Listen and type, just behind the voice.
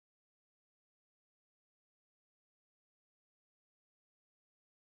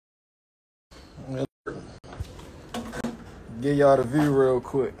Give y'all the view real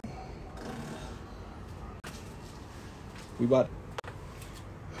quick. We about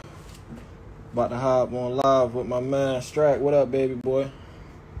to hop on live with my man Strack. What up, baby boy?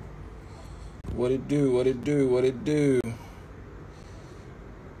 What it do? What it do? What it do?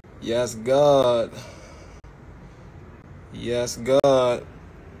 Yes, God. Yes, God.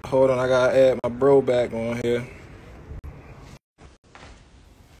 Hold on, I gotta add my bro back on here.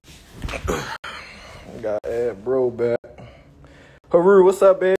 Gotta add bro back. Haru, what's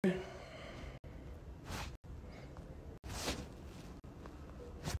up, baby?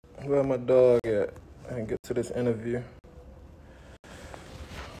 Where my dog at? I can get to this interview.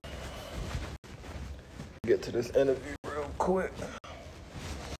 Get to this interview real quick.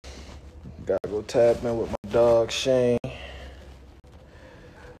 Gotta go tap in with my dog Shane.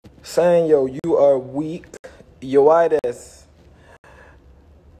 Saying, yo, you are weak. Yoides.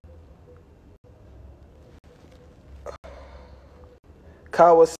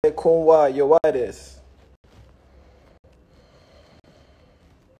 Kawase kunwa yoides.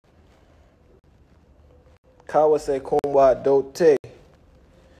 Kawase kunwa dote.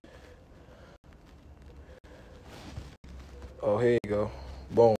 Oh, here you go.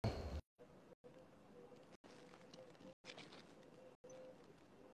 Boom.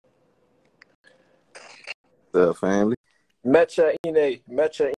 What's up, family? Mecha Ine.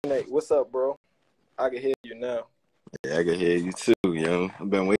 What's up, bro? I can hear you now. Yeah, I can hear you too, yo. I've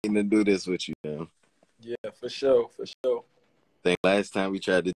been waiting to do this with you, yo. Yeah, for sure. I think last time we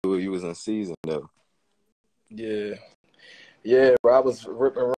tried to do it, you was in season, though. Yeah, bro. I was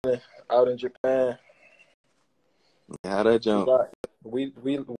ripping running out in Japan. How'd that jump? We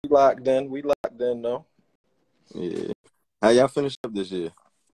locked in. We locked in, though. Yeah. How y'all finished up this year?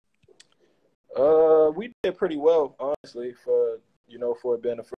 We did pretty well, honestly, for it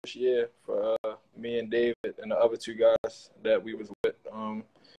being the first year for me and David and the other two guys that we was with.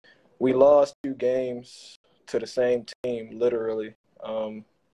 We lost 2 games to the same team, literally. Yeah,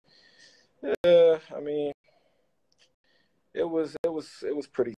 I mean, it was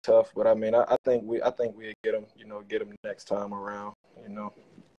pretty tough, but I mean, I think we get them next time around,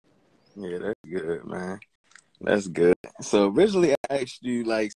 Yeah, that's good, man. That's good. So originally I asked you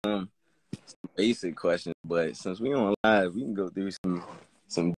like some basic questions, but since we on live, we can go through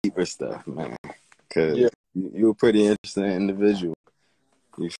some deeper stuff, man. Cause Yeah, you're a pretty interesting individual.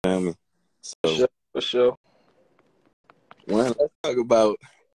 You feel me? So for sure. let's talk about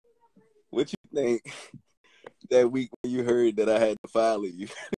what you think that week when you heard that I had to follow you.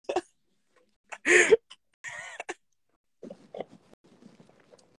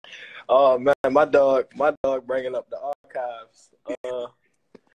 Oh man, my dog bringing up the archives.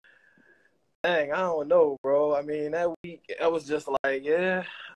 Dang, I don't know, bro. I mean, that week I was just like, yeah.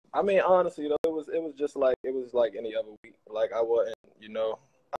 I mean, honestly, though, it was just like any other week. Like I wasn't, I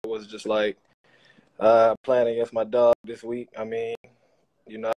was just like playing against my dog this week. I mean,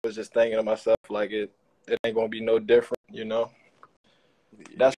 I was just thinking to myself like it ain't gonna be no different,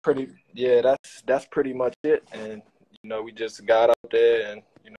 That's that's pretty much it. And we just got out there and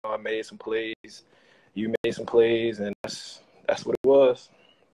I made some plays, you made some plays, and that's what it was.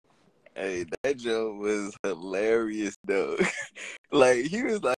 Hey, that joke was hilarious though. Like he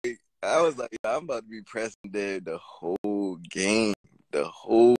was like, I was like, I'm about to be pressing dead the whole game.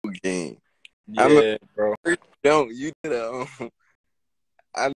 Yeah, bro. You did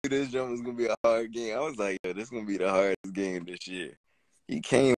I knew this jump was gonna be a hard game. I was like, yo, this is gonna be the hardest game this year. He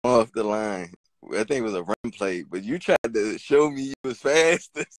came off the line. I think it was a run play, but you tried to show me you was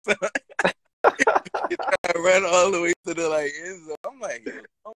faster. You tried to run all the way to the end zone. I'm like, yo,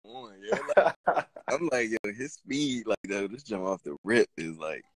 come on, yo. I'm like, yo, his speed, this jump off the rip is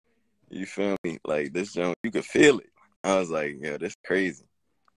like, you feel me? Like this jump, you could feel it. I was like, yo, this crazy.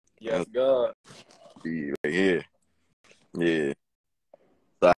 Yes, God. Right here. Yeah.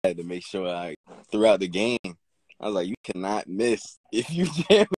 So I had to make sure throughout the game, I was like, you cannot miss. If you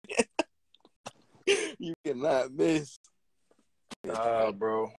jam it, you cannot miss. Nah,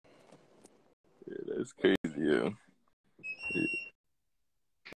 bro. Yeah, that's crazy, yo.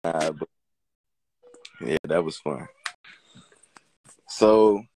 Yeah. But yeah, that was fun.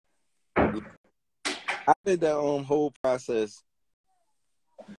 So, how did that whole process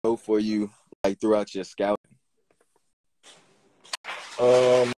go for you, throughout your scouting?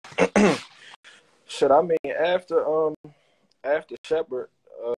 Shit, I mean, after Shepard,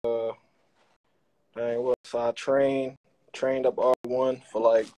 so I trained up R1 for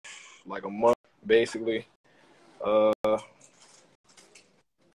like a month, basically.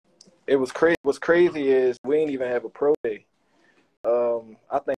 It was crazy. What's crazy is we ain't even have a pro day.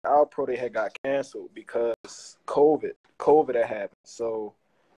 I think our pro day had got canceled because COVID had happened. So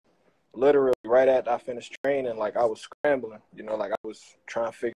literally right after I finished training, like I was scrambling, like I was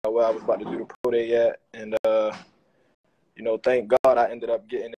trying to figure out where I was about to do the pro day at. And, thank God I ended up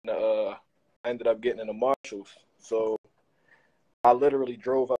getting in the Marshalls. So I literally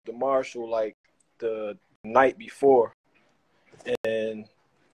drove up to Marshall like the night before, and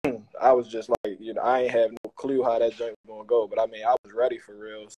I was just like, I ain't have no clue how that joint was gonna go, but I mean, I was ready for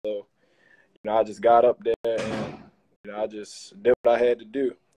real. So, I just got up there and, I just did what I had to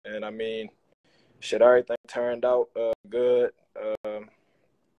do. And I mean, shit, everything turned out good.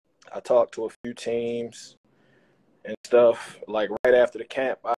 I talked to a few teams and stuff like right after the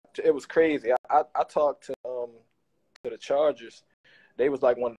camp. It was crazy. I talked to the Chargers. They was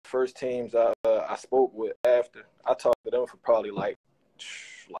like one of the first teams I spoke with after. I talked to them for probably like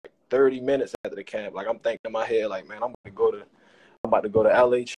 30 minutes after the camp. Like I'm thinking in my head, like, man, I'm about to go to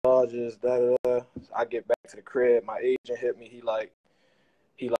LA Chargers. I get back to the crib. My agent hit me. He like,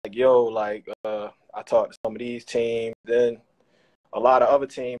 yo, like, I talked to some of these teams. Then a lot of other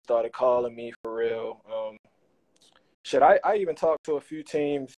teams started calling me for real. I even talked to a few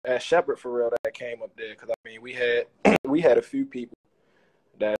teams at Shepard for real that came up there. Cause I mean, we had a few people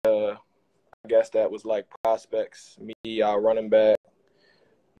that, I guess that was like prospects. Me, our running back.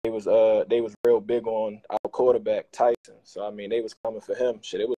 They was real big on our quarterback Tyson. So I mean, they was coming for him.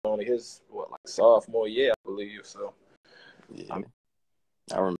 Shit, it was only his sophomore year, I believe. So yeah,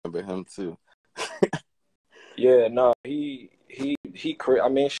 I remember him too. Yeah, no, I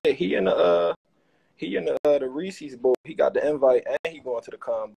mean, shit, he in the Reese's Bowl. He got the invite and he going to the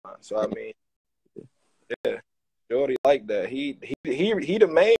combine. So I mean, yeah, Jordy like that. He the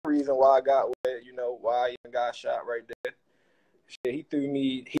main reason why I got why I even got shot right there. Shit, he threw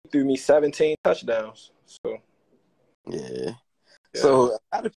me 17 touchdowns. So yeah. So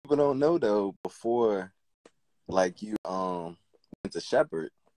a lot of people don't know though. Before, like you went to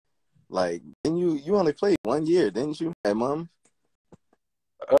Shepard, like then you only played 1 year, didn't you, at Monmouth?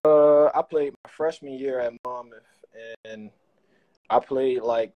 I played my freshman year at Monmouth, and I played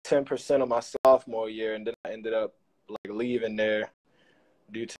like 10% of my sophomore year, and then I ended up like leaving there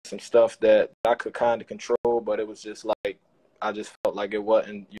due to some stuff that I could kind of control, but it was just like I just felt like it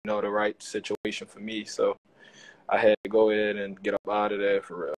wasn't the right situation for me, so I had to go ahead and get up out of there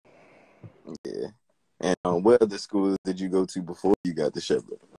for real. Yeah. And what other schools did you go to before you got to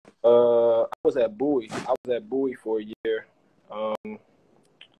Shepard? I was at Bowie. For a year.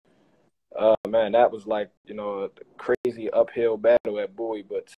 Man, that was like, a crazy uphill battle at Bowie,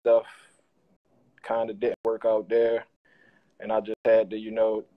 but stuff kind of didn't work out there. And I just had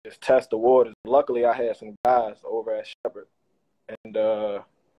to, just test the waters. Luckily, I had some guys over at Shepard. And,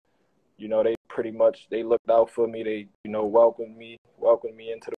 they pretty much, they looked out for me. They, welcomed me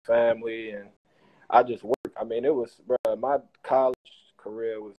into the family. And I just worked. I mean, it was, bro, my college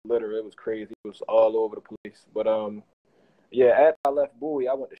career was literally, it was crazy. It was all over the place. But, yeah, after I left Bowie,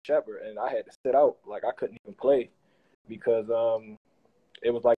 I went to Shepard, and I had to sit out. Like, I couldn't even play because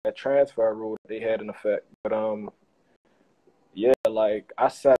it was like that transfer rule that they had in effect. But, yeah, like, I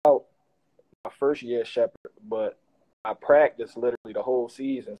sat out my first year at Shepard, but I practiced literally the whole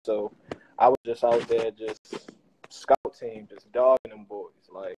season. So I was just out there just scout team, just dogging them boys.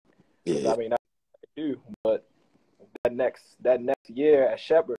 Like, Yeah. I mean, that's what I do. But that next year at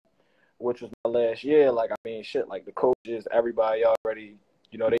Shepard, which was my last year, like, I mean, shit, like, the coaches, everybody already,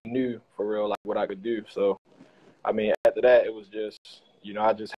 they knew for real, like, what I could do. So, I mean, after that, it was just,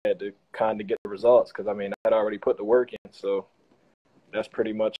 I just had to kind of get the results because, I mean, I had already put the work in. So, that's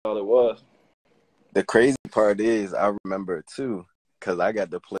pretty much all it was. The crazy part is, I remember, too, because I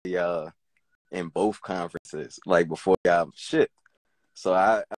got to play in both conferences, like, before y'all shit. So,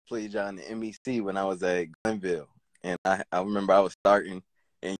 I played y'all in the MEC when I was at Glenville. And I remember I was starting,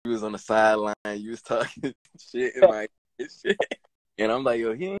 and you was on the sideline, you was talking shit in my shit. And I'm like,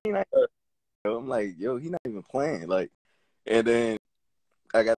 yo, he ain't not, I'm like, yo, he not even playing. Like, and then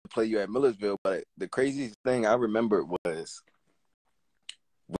I got to play you at Millersville. But the craziest thing I remember was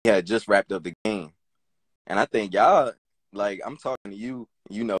we had just wrapped up the game. And I think y'all, like, I'm talking to you,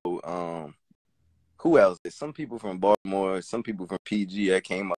 who else? There's some people from Baltimore, some people from PG that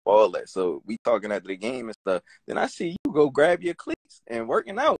came up, all that. So we talking after the game and stuff. Then I see you go grab your cleats and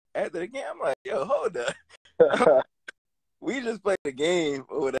working out after the game. I'm like, yo, hold up. We just played the game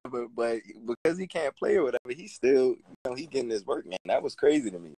or whatever, but because he can't play or whatever, he still, he getting his work, man. That was crazy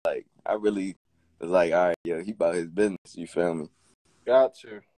to me. Like, I really was like, all right, yo, he about his business. You feel me? Got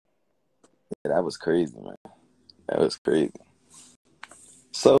to. Yeah, that was crazy, man. That was crazy.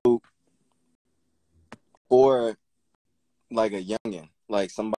 So, for like a youngin,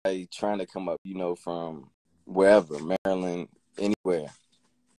 like somebody trying to come up, from wherever, Maryland, anywhere,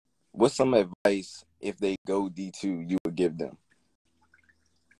 what's some advice if they go D2 you would give them?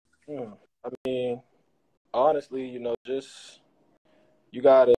 I mean, honestly, just you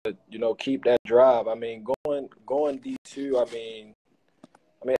gotta, keep that drive. I mean, going D2. I mean,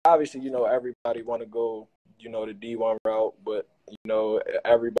 obviously, everybody want to go, the D1 route, but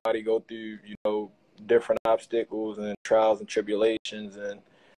everybody go through, different obstacles and trials and tribulations, and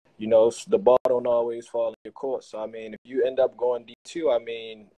the ball don't always fall in your court. So I mean, if you end up going D2, I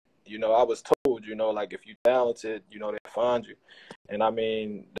mean, I was told, like if you're talented, they find you, and I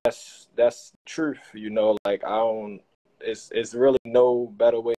mean that's truth. Like I don't. It's really no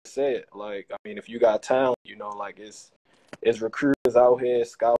better way to say it. Like I mean, if you got talent, like it's recruiters out here,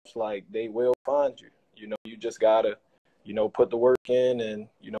 scouts, like they will find you. You just gotta, put the work in and,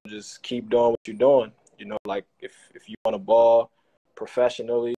 just keep doing what you're doing. Like if you want to ball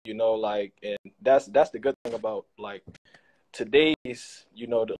professionally, like, and that's the good thing about like today's,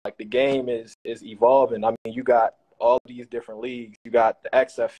 like the game is evolving. I mean, you got all these different leagues. You got the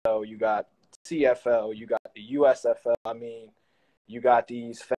XFL, you got CFL, you got the USFL. I mean, you got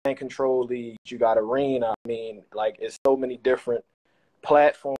these fan control leagues, you got Arena. I mean, like it's so many different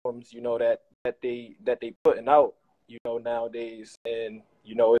platforms, that they putting out, nowadays, and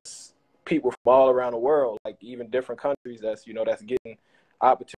it's people from all around the world, like even different countries that's getting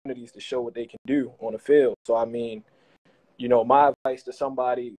opportunities to show what they can do on the field. So I mean, my advice to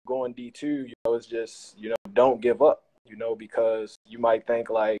somebody going D2, is just, don't give up, because you might think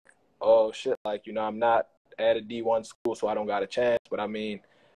like, oh shit, like, I'm not at a D1 school, so I don't got a chance. But I mean,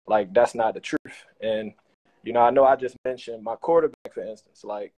 like, that's not the truth. And, I know I just mentioned my quarterback, for instance,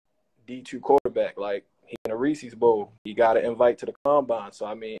 like D2 quarterback, like he in a Reese's Bowl, he got an invite to the combine. So,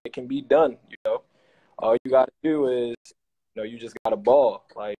 I mean, it can be done, All you got to do is, you just got to ball.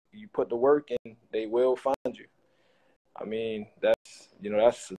 Like, you put the work in, they will find you. I mean,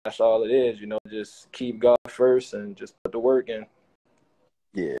 that's all it is, just keep God first and just put the work in.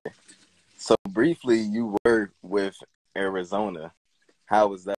 Yeah. So briefly, you were with Arizona. How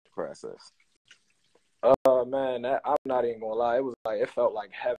was that process? Man, I'm not even gonna lie. It was like, it felt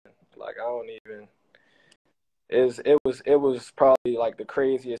like heaven. Like I don't even. It was probably like the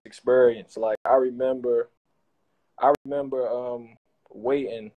craziest experience. Like I remember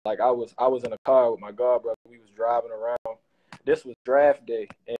waiting. Like I was in a car with my godbrother. We was driving around. This was draft day,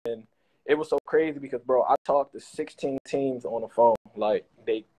 and it was so crazy because, bro, I talked to 16 teams on the phone. Like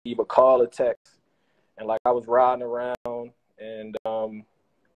they either call or text, and like I was riding around, and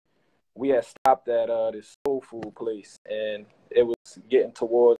we had stopped at this soul food place, and it was getting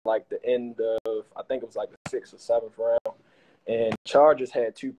towards like the end of, I think it was like the 6th or 7th round, and Chargers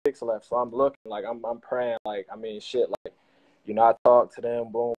had 2 picks left. So I'm looking, like I'm praying, like I mean shit, like I talked to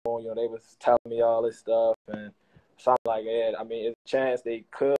them, boom boom, they was telling me all this stuff, and so I'm like, yeah, I mean, it's a chance they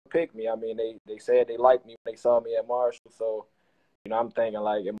could pick me. I mean, they said they liked me when they saw me at Marshall, so I'm thinking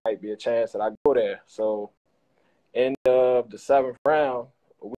like it might be a chance that I go there. So end of the 7th round,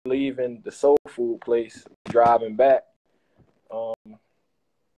 we leaving the soul food place, driving back.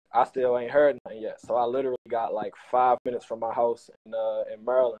 I still ain't heard nothing yet. So I literally got like 5 minutes from my house in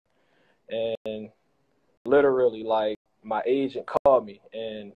Maryland, and literally like my agent called me,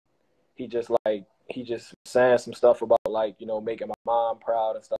 and he just saying some stuff about like making my mom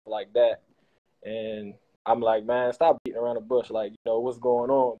proud and stuff like that. And I'm like, man, stop beating around the bush. Like, what's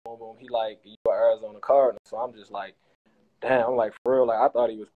going on? Boom, boom. He like, you are Arizona Cardinals. So I'm just like, damn. I'm like, for real. Like, I thought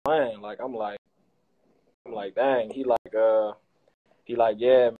he was playing. Like, I'm like, dang. He like,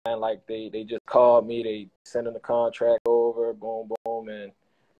 yeah, man. Like, they just called me. They sending the contract over. Boom, boom, and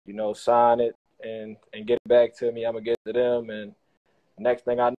sign it and get it back to me. I'm gonna get to them. And next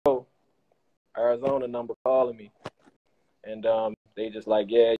thing I know, Arizona number calling me, and they just like,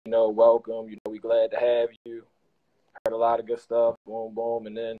 yeah, welcome. We glad to have you. Heard a lot of good stuff. Boom, boom,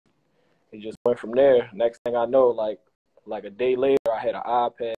 and then he just went from there. Next thing I know, like a day later, I had an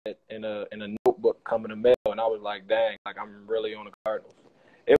iPad and a notebook coming to mail, and I was like, dang, like I'm really on the Cardinals.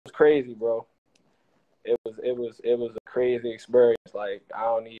 It was crazy, bro. It was a crazy experience. Like I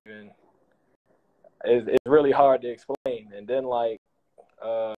don't even. It's really hard to explain. And then like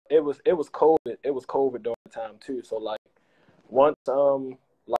it was COVID. It was COVID during the time too. So like once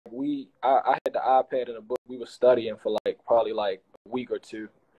like I had the iPad and the book. We were studying for like probably like a week or two.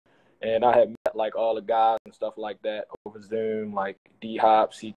 And I had met like all the guys and stuff like that over Zoom, like D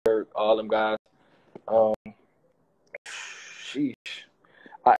Hop, C Kirk, all them guys. Sheesh.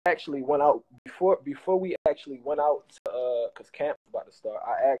 I actually went out before we actually went out to, cause camp was about to start.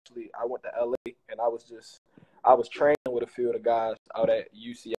 I went to LA, and I was training with a few of the guys out at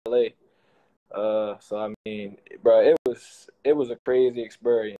UCLA. So I mean, bro, it was a crazy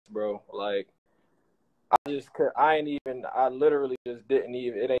experience, bro. Like, I literally just didn't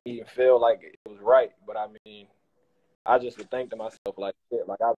even, it didn't even feel like it was right. But I mean, I just would think to myself like, shit,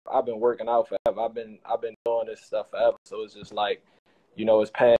 like I've been working out forever. I've been doing this stuff forever. So it's just like,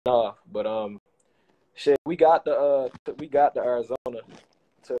 it's paying off. But shit, we got the Arizona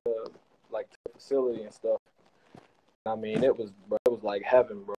to like to the facility and stuff. I mean, it was like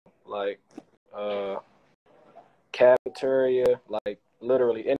heaven, bro. Like, cafeteria, like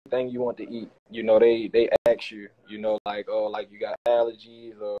literally anything you want to eat. They ask you, like, oh, like you got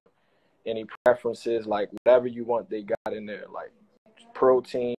allergies or any preferences, like whatever you want, they got in there, like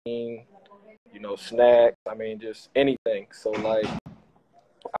protein, snacks. I mean, just anything. So like,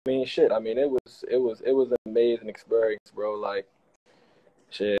 I mean, shit. I mean, it was an amazing experience, bro. Like,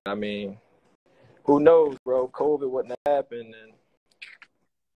 shit. I mean, who knows, bro? COVID wouldn't have happened, and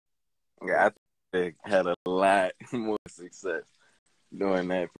Yeah, I think they had a lot more success during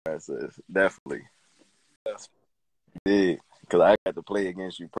that process. Definitely. Yeah, because I got to play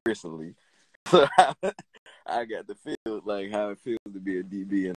against you personally. So I got to feel like how it feels to be a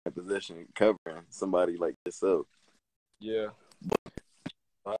DB in that position, covering somebody like yourself. Yeah.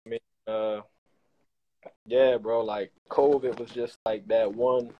 I mean, yeah, bro. Like COVID was just like that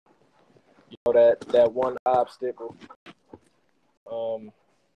one, that one obstacle,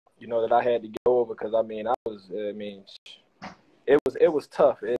 that I had to get over because it was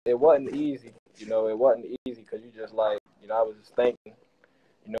tough. It wasn't easy. It wasn't easy because you just like, I was just thinking,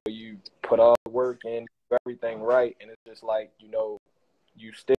 you put all the work in, do everything right, and it's just like,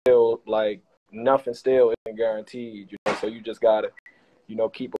 you still like nothing still isn't guaranteed. So you just gotta,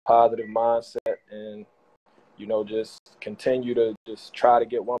 keep a positive mindset and, just continue to just try to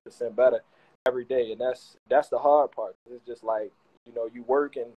get 1% better every day, and that's the hard part. It's just like, you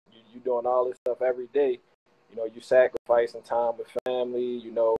working, you doing all this stuff every day. You sacrificing time with family,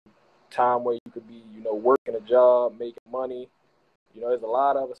 time where you could be, working a job, making money. There's a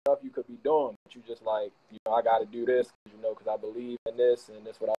lot of other stuff you could be doing, but you just like, I got to do this, because I believe in this and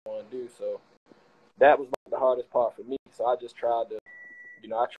this is what I want to do. So that was like the hardest part for me. So I just tried to,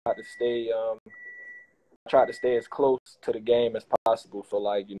 I tried to stay as close to the game as possible. So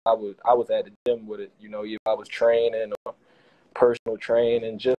like, I was at the gym with it, if I was training or personal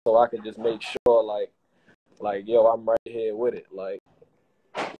training, just so I could just make sure like, yo, I'm right here with it. Like,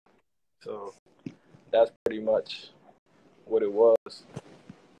 so that's pretty much what it was.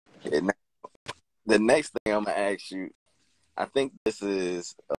 Yeah, the next thing I'm going to ask you, I think this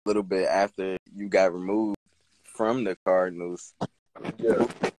is a little bit after you got removed from the Cardinals. Yeah.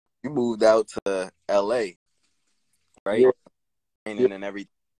 You moved out to LA, right? Yeah. Training and everything.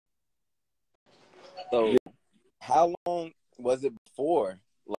 So how long was it before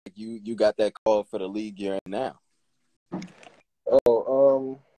like you got that call for the league you're in now?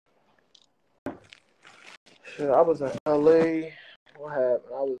 Oh, shit, I was in LA. What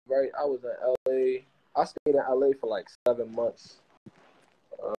happened? I was in LA. I stayed in LA for like 7 months.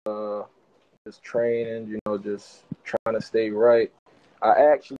 Just training, just trying to stay right. I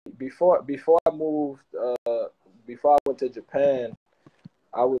actually before I moved, before I went to Japan,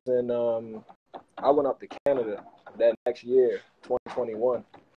 I went up to Canada that next year, 2021.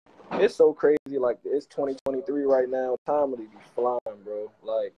 It's so crazy. Like, it's 2023 right now. Time really be flying, bro.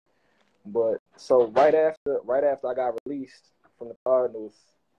 Like, but so right after I got released from the Cardinals,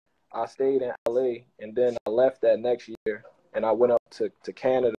 I stayed in LA, and then I left that next year, and I went up to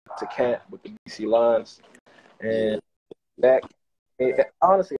Canada to camp with the BC Lions. And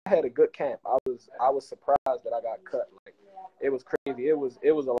honestly, I had a good camp. I was surprised that I got cut. Like, it was crazy. It was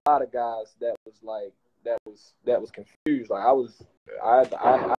a lot of guys that was confused. Like,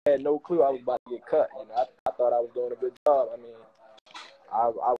 I had no clue I was about to get cut. I thought I was doing a good job. I mean, I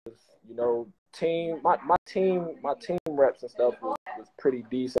was, my team reps and stuff was pretty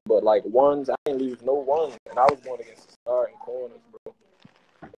decent, but like ones, I didn't lose no ones, and I was going against the starting corners, bro.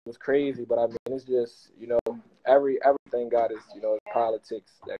 It was crazy, but I mean, it's just, everything got its,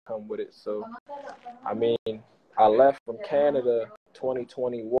 politics that come with it. So, I mean, I left from Canada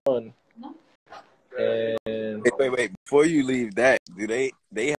 2021, and Wait. Before you leave that, do they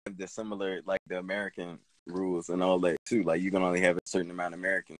have the similar, like the American rules and all that too? Like, you can only have a certain amount of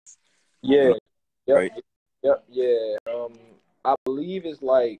Americans. yeah, yep, right? Yep, yeah. I believe it's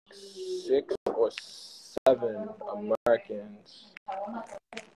like 6 or 7 Americans.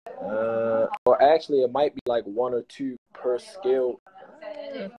 Or actually, it might be like 1 or 2 per skill.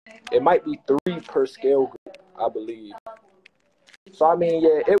 It might be 3 per skill group, I believe. So I mean,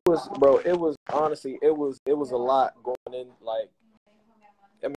 yeah, it was, bro. It was honestly, it was a lot going in. Like,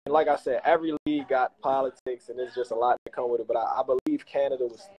 I mean, like I said, every league got politics, and it's just a lot to come with it. But I believe Canada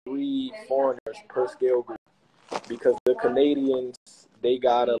was 3 foreigners per skill group because the Canadians, they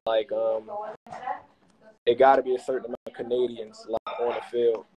gotta like it gotta be a certain amount of Canadians like on the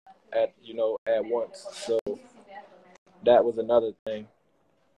field at at once. So that was another thing.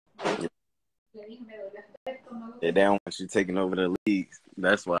 They don't want you taking over the league.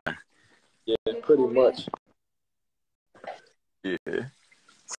 That's why. Yeah, pretty much. Yeah.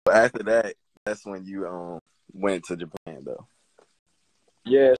 So after that, that's when you went to Japan though.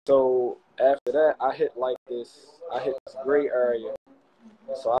 Yeah, so after that I hit this gray area.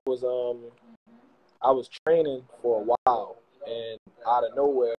 So I was training for a while, and out of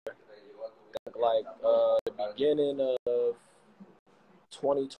nowhere, like the beginning of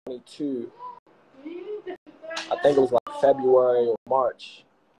 2022, I think it was like February or March,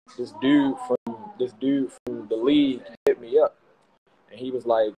 this dude from the league hit me up, and he was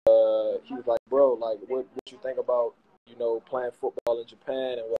like, bro, like, what you think about, playing football in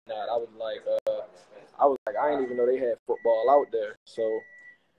Japan and whatnot? I was like, I didn't even know they had football out there. So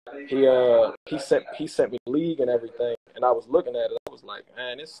he sent me the league and everything, and I was looking at it. I was like,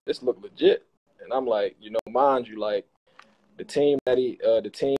 man, this looked legit. And I'm like, mind you, like the team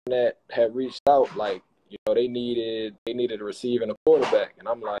that had reached out, like, they needed a receiver and a quarterback, and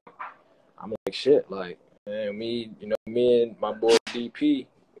I'm like, shit, like, man, me and my boy DP,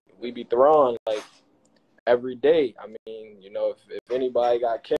 we be throwing like every day. I mean, if anybody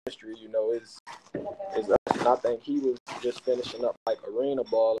got chemistry, it's us. And I think he was just finishing up like arena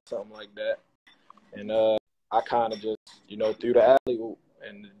ball or something like that. And I kind of just, threw the alley oop,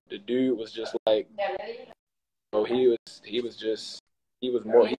 and the dude was just like, he was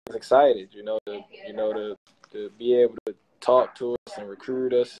excited, to be able to talk to us and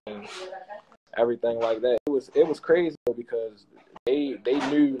recruit us and everything like that. It was crazy though, because they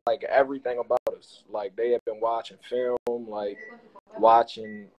knew like everything about us. Like they had been watching film, like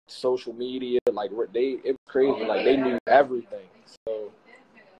watching social media, like it was crazy. Like they knew everything. So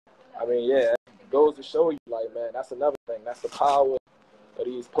I mean, yeah, it goes to show you, like, man, that's another thing. That's the power of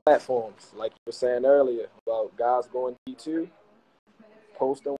these platforms. Like you were saying earlier about guys going D2,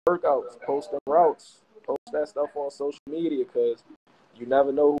 posting workouts, posting routes, post that stuff on social media, because you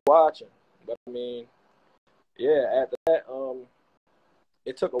never know who's watching. But I mean, yeah, after that,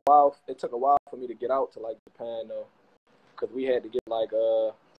 it took a while. It took a while for me to get out to like Japan though, because we had to get like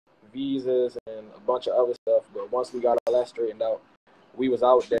visas and a bunch of other stuff. But once we got all that straightened out, we was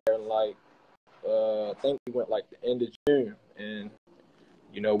out there in like I think we went like the end of June, and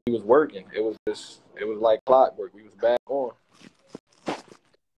we was working. It was like clockwork. We was back on.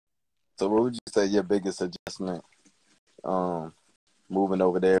 So what would you say your biggest adjustment moving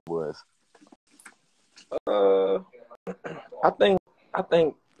over there was? I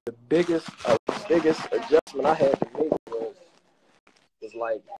think the biggest adjustment I had to make was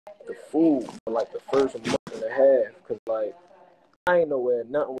like the food for like the first month and a half, because like I ain't know where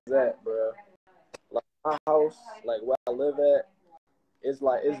nothing was at, bro. Like my house, like where I live at, it's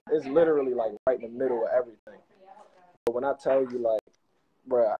like it's literally like right in the middle of everything. But when I tell you, like,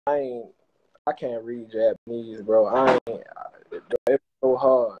 bro, I can't read Japanese, bro. It's so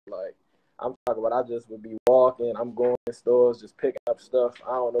hard. Like, I'm talking about, I just would be walking, I'm going in stores, just picking up stuff.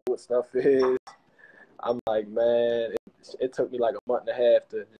 I don't know what stuff is. I'm like, man, it took me like a month and a half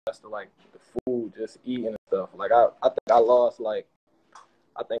to like the food, just eating and stuff. Like, I think I lost like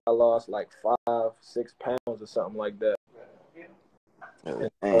 5-6 pounds or something like that.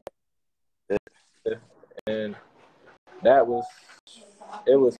 And that was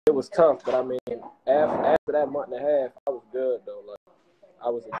it was tough, but I mean, after that month and a half, I was good though. Like I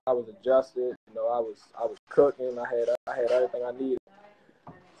was adjusted. I was cooking. I had everything I needed.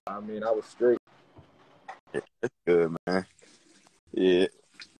 I mean, I was straight. Yeah, that's good, man. Yeah.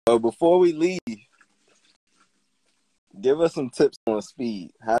 But before we leave, give us some tips on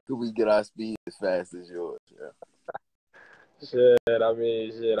speed. How could we get our speed as fast as yours? Yeah. I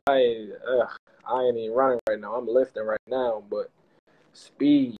mean, I ain't even running right now. I'm lifting right now, but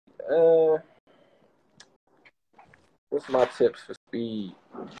speed. What's my tips for speed?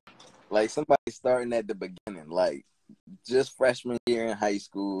 Like somebody starting at the beginning, like just freshman year in high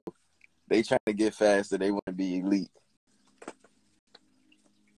school, they trying to get faster. They want to be elite.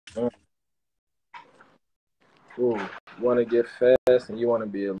 Ooh, you want to get fast and you want to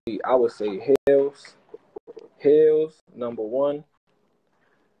be elite. I would say hills, number 1.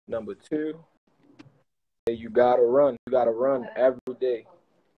 Number 2, you gotta run. You gotta run every day.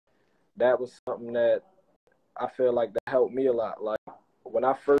 That was something that I feel like that helped me a lot. Like when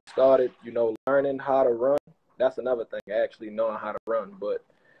I first started, you know, learning how to run, that's another thing, actually knowing how to run. But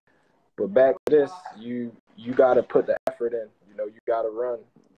back to this, you got to put the effort in. You know, you got to run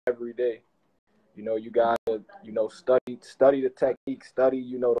every day. You know, you got to, you know, study the technique, study,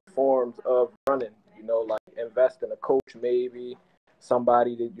 you know, the forms of running. You know, like invest in a coach, maybe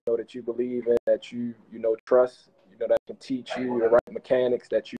somebody that, you know, that you believe in, that you know, trust, you know, that can teach you the right mechanics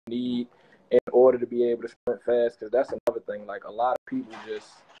that you need in order to be able to sprint fast. Because that's another thing. Like a lot of people just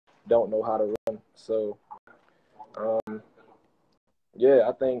don't know how to run. So, yeah,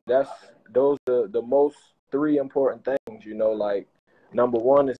 I think those are the most three important things, you know, like number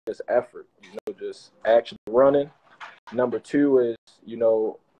one is just effort, you know, just actually running. Number two is, you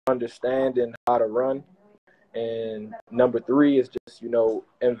know, understanding how to run. And number three is just, you know,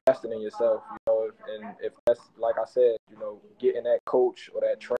 investing in yourself, you know, and if that's, like I said, you know, getting that coach or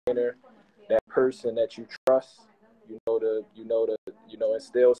that trainer, that person that you trust, you know,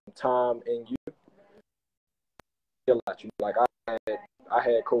 instill some time in you. A lot, you know, like I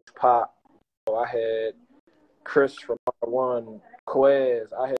had Coach Pop, you know, I had Chris from R1,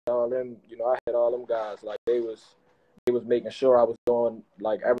 Quez, I had all them, you know, I had all them guys. Like they was making sure I was doing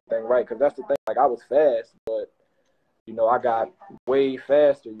like everything right. Cause that's the thing, like I was fast, but you know, I got way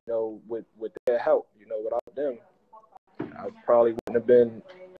faster, you know, with their help. You know, without them, I probably wouldn't have been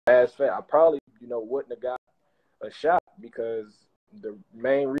as fast. I probably, you know, wouldn't have got a shot because the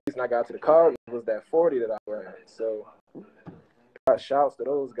main reason I got to the car was that 40 that I ran. So shouts to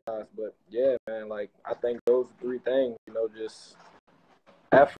those guys. But yeah, man, like I think those three things, you know, just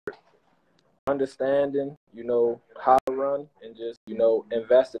effort, understanding, you know, how to run, and just, you know,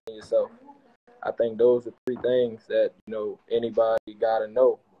 investing in yourself. I think those are three things that, you know, anybody gotta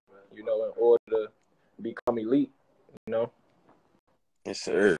know, you know, in order to become elite, you know. Yes,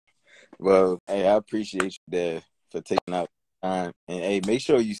 sir. Well, hey, I appreciate you there for taking out time. And hey, make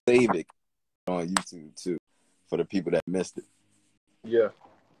sure you save it on YouTube too for the people that missed it. Yeah.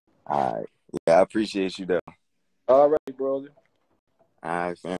 All right. Yeah, I appreciate you though. All right, brother. All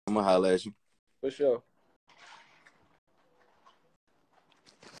right, fam. I'm gonna holler at you. For sure.